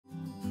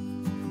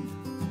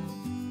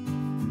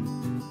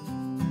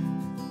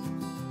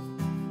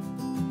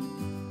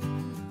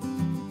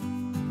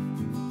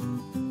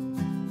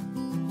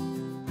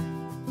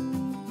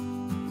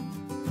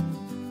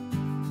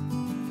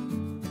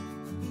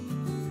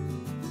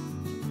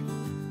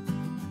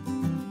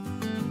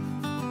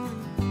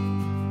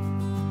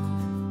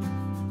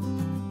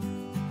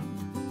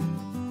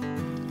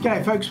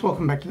G'day folks,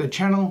 welcome back to the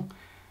channel.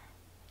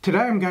 Today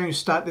I'm going to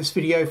start this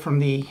video from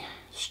the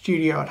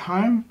studio at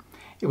home.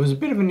 It was a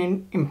bit of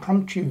an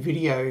impromptu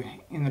video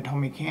in the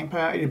Tommy camper.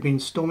 It had been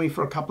stormy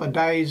for a couple of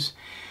days.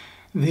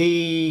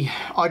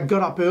 I'd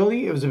got up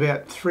early, it was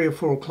about 3 or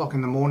 4 o'clock in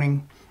the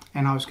morning,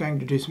 and I was going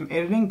to do some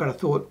editing, but I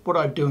thought what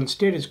I'd do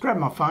instead is grab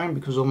my phone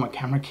because all my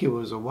camera gear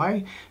was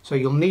away. So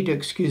you'll need to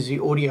excuse the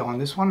audio on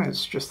this one,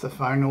 it's just the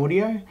phone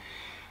audio.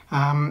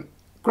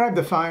 Grab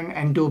the phone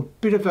and do a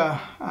bit of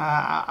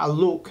a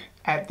look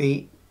at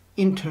the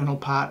internal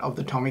part of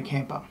the Tommy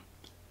camper.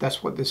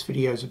 That's what this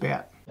video is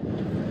about.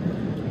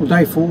 Well,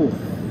 day 4,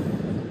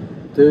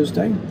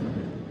 Thursday.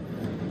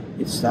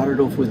 It started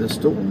off with a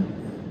storm.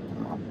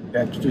 I'm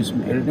about to do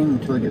some editing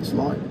until it gets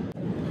light.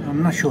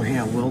 I'm not sure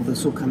how well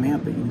this will come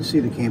out, but you can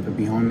see the camper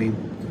behind me.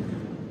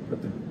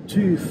 But the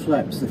two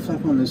flaps, the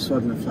flap on this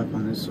side and the flap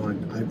on this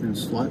side, open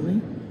slightly.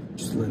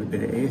 Just to let a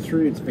bit of air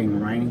through. It's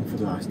been raining for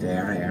the last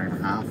hour and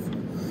a half.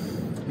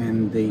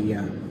 And the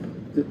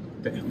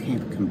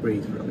camper can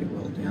breathe really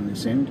well down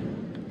this end.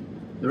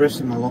 The rest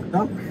of them are locked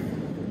up.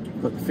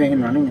 I've got the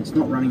fan running. It's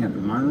not running at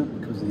the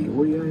moment because of the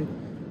audio.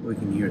 All we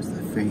can hear is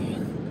the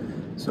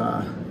fan. So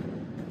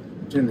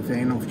turn the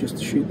fan off just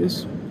to shoot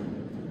this.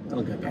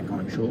 That'll go back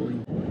on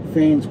shortly.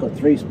 Fan's got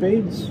 3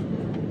 speeds,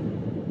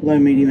 low,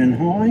 medium and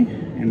high,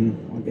 and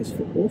I guess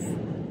for off.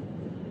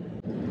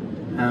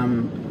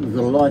 We've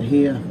got a light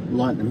here,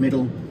 light in the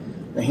middle.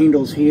 The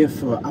handles here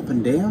for up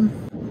and down.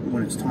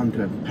 When it's time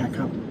to pack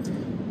up,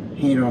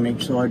 hand on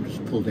each side,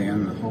 just pull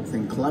down, the whole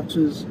thing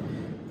collapses.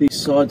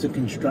 These sides are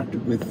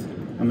constructed with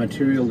a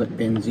material that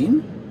bends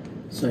in,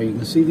 so you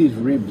can see these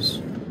ribs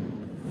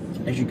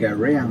as you go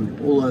around.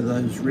 All of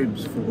those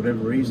ribs, for whatever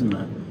reason,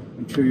 the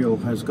material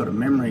has got a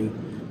memory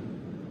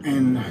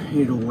and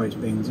it always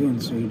bends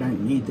in, so you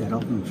don't need that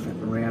often strap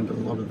around a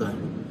lot of the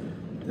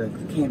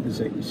campers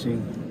that you see,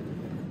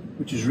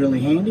 which is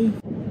really handy.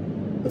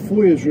 The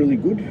foyer is really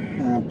good,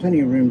 plenty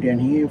of room down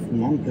here for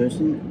one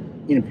person,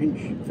 in a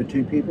pinch for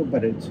 2 people,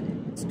 but it's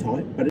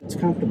tight, but it's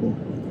comfortable.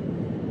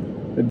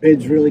 The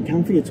bed's really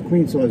comfy. It's a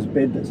queen size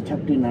bed that's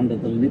tucked in under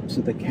the lips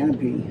of the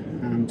canopy,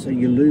 so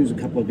you lose a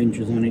couple of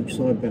inches on each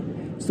side, but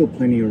still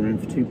plenty of room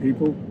for 2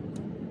 people.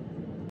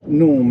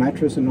 Normal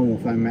mattress, a normal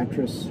foam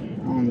mattress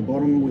on the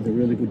bottom with a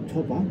really good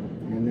topper,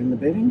 and then the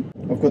bedding.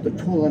 I've got the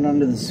toilet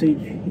under the seat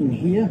in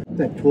here.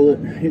 That toilet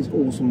is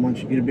awesome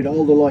once you get a bit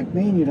older like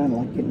me and you don't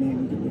like getting out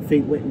and getting your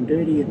feet wet and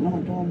dirty at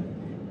night time.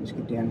 Just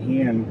get down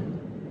here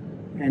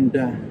and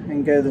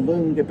go to the loo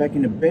and get back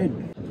into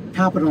bed.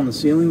 Carpet on the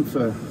ceiling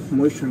for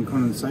moisture and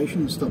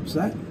condensation stops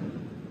that.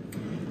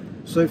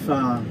 So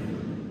far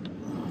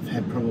I've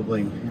had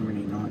probably, how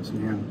many nights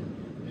now?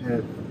 I've had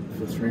it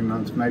for 3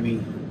 months,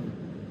 maybe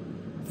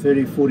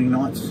 30, 40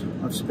 nights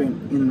I've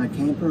spent in the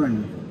camper,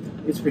 and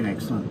it's been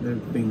excellent. There's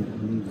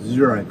been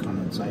 0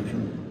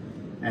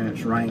 condensation, and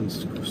it's rained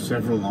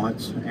several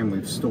nights, and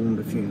we've stormed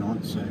a few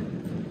nights, so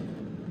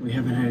we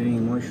haven't had any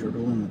moisture at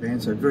all in the van,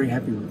 so very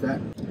happy with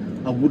that.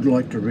 I would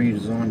like to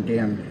redesign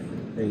down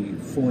the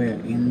foyer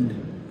end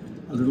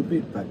a little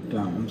bit, but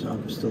I'm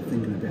still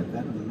thinking about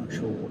that. I'm not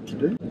sure what to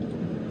do.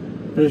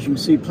 But as you can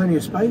see, plenty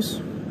of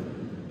space.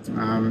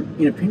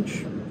 In a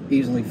pinch,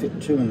 easily fit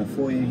 2 in the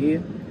foyer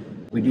here.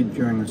 We did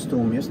during a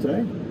storm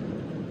yesterday.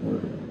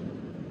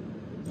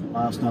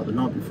 Last night, the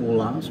night before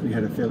last, we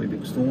had a fairly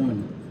big storm,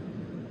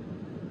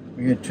 and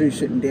we had 2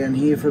 sitting down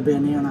here for about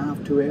an hour and a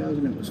half, 2 hours,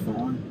 and it was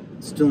fine.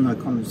 Still no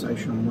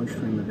condensation or moisture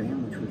in the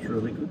van, which was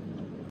really good.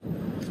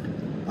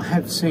 I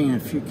have seen a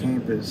few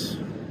campers,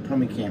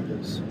 Tommy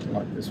campers,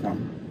 like this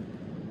one,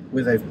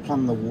 where they've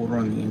plumbed the water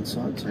on the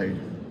inside, so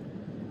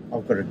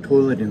I've got a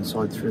toilet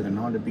inside through the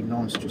night. It'd be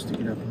nice just to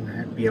get up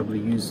and be able to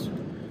use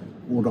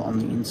water on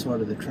the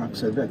inside of the truck,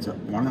 so that's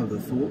one of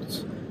the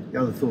thoughts. The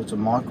other thoughts are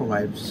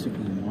microwaves,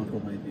 sticking a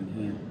microwave in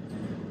here,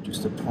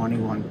 just a tiny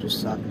one,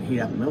 just so I can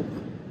heat up milk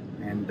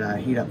and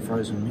heat up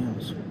frozen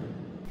meals.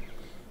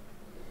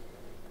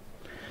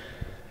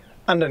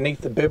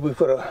 Underneath the bed we've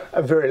got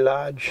a very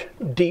large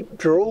deep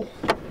drawer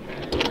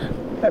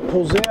that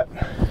pulls out.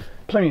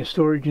 Plenty of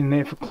storage in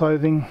there for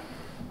clothing.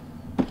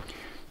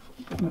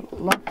 Little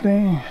lock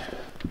there.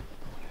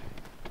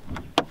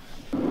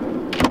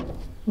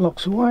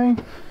 Locks away.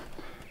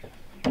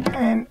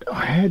 And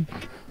I had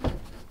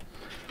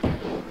a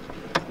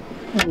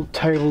little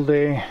table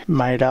there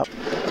made up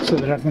so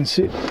that I can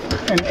sit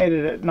and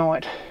edit at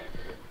night.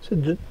 So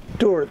the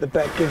door at the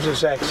back gives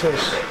us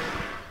access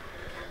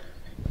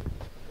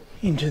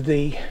into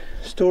the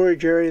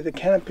storage area, the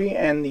canopy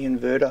and the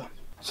inverter.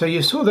 So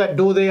you saw that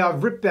door there,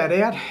 I've ripped that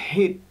out.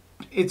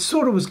 It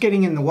sort of was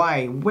getting in the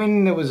way.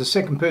 When there was a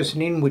second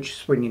person in, which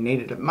is when you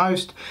needed it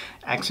most,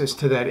 access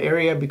to that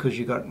area, because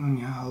you got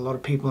a lot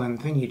of people in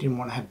the thing, you didn't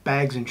want to have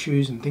bags and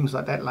shoes and things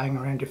like that laying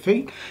around your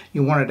feet.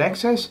 You wanted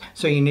access,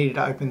 so you needed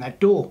to open that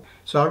door.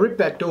 So I ripped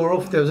that door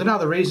off. There was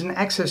another reason,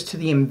 access to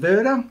the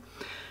inverter.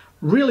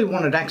 Really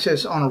wanted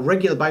access on a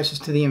regular basis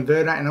to the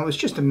inverter, and it was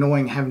just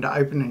annoying having to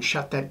open and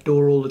shut that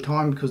door all the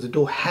time, because the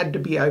door had to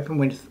be open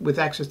with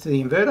access to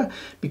the inverter,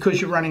 because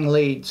you're running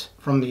leads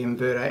from the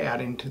inverter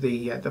out into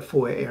the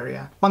foyer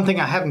area. One thing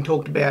I haven't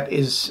talked about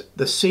is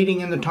the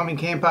seating in the Tommy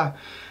camper.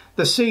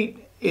 The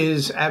seat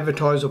is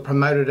advertised or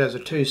promoted as a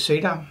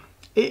 2-seater.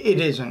 It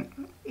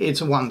isn't.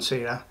 It's a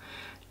 1-seater.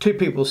 2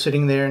 people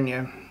sitting there and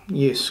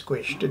you're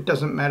squished. It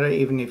doesn't matter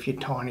even if you're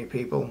tiny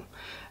people.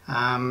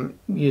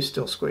 You're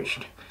still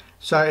squished.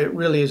 So it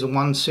really is a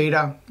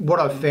 1-seater. What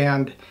I've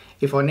found,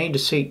 if I need to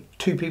seat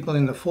 2 people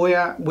in the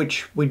foyer,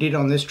 which we did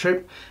on this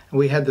trip,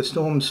 we had the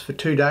storms for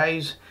 2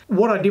 days,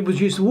 what I did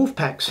was use the wolf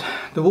packs.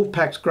 The wolf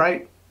pack's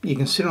great. You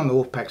can sit on the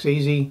wolf packs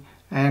easy,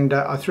 and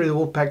I threw the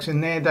wolf packs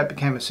in there. That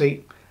became a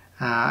seat,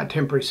 a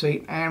temporary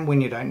seat, and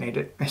when you don't need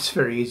it, it's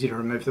very easy to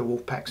remove the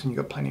wolf packs and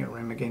you've got plenty of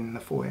room again in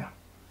the foyer.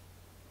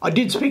 I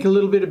did speak a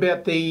little bit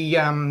about the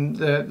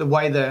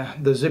way the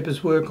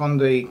zippers work on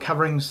the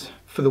coverings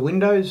for the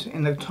windows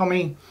in the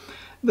Tommy.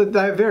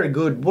 They're very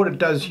good. What it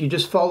does, you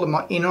just fold them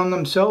in on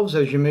themselves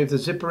as you move the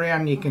zip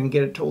around. You can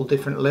get it to all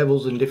different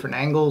levels and different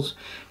angles,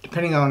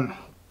 depending on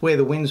where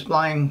the wind's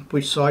blowing,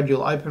 which side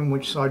you'll open,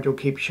 which side you'll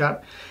keep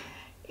shut.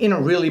 In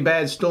a really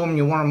bad storm,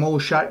 you want them all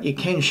shut. You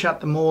can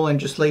shut them all and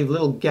just leave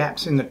little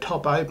gaps in the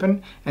top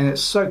open, and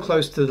it's so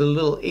close to the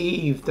little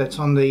eave that's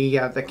on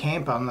the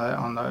camper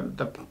on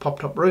the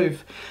pop-top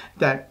roof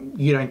that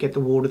you don't get the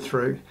water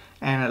through,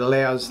 and it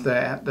allows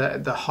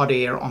the hot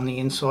air on the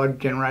inside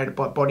generated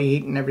by body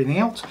heat and everything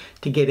else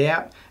to get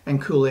out,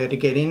 and cool air to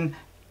get in,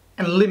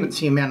 and limits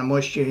the amount of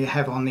moisture you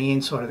have on the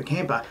inside of the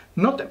camper.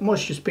 Not that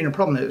moisture's been a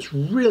problem. It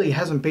really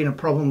hasn't been a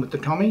problem with the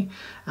Tommy.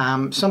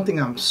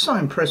 Something I'm so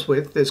impressed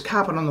with, there's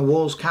carpet on the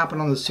walls, carpet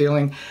on the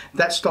ceiling.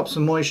 That stops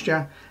the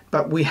moisture,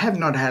 but we have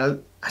not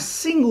had a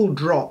single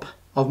drop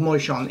of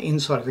moisture on the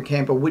inside of the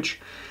camper, which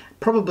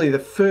probably the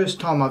first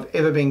time I've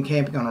ever been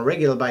camping on a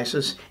regular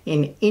basis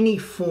in any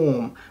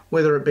form,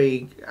 whether it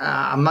be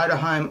a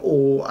motorhome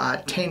or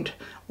a tent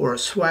or a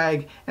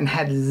swag, and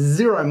had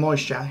 0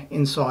 moisture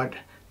inside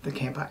the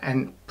camper,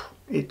 and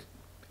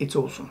it's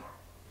awesome.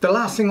 The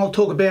last thing I'll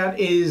talk about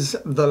is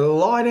the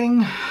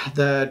lighting.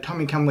 The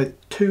Tommy come with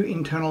 2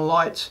 internal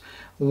lights,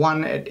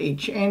 1 at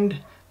each end.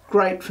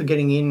 Great for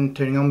getting in and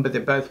turning on, but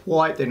they're both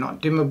white, they're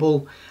not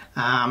dimmable.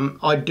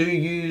 I do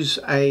use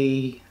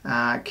a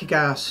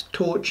kick-ass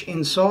torch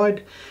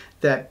inside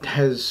that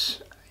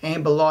has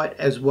amber light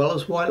as well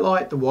as white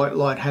light. The white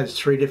light has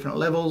 3 different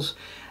levels,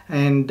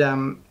 and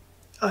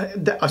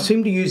I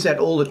seem to use that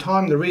all the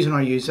time. The reason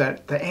I use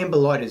that, the amber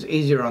light is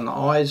easier on the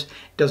eyes,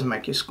 it doesn't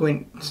make you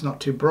squint, it's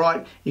not too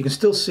bright, you can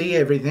still see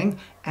everything,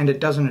 and it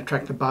doesn't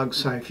attract the bugs.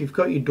 So if you've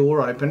got your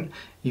door open,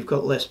 you've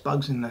got less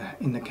bugs in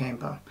the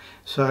camper.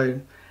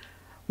 So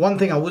one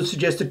thing I would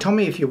suggest to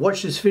Tommy, if you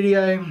watch this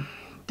video,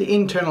 the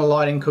internal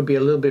lighting could be a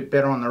little bit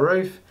better on the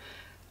roof.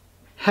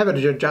 Have it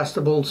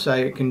adjustable so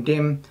it can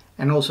dim,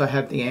 and also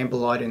have the amber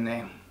light in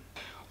there.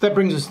 That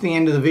brings us to the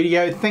end of the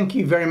video. Thank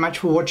you very much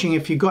for watching.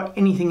 If you got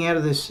anything out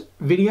of this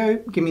video,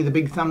 give me the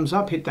big thumbs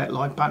up, hit that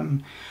like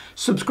button.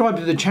 Subscribe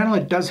to the channel,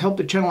 it does help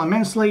the channel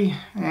immensely,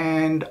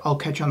 and I'll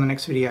catch you on the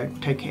next video.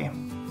 Take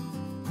care.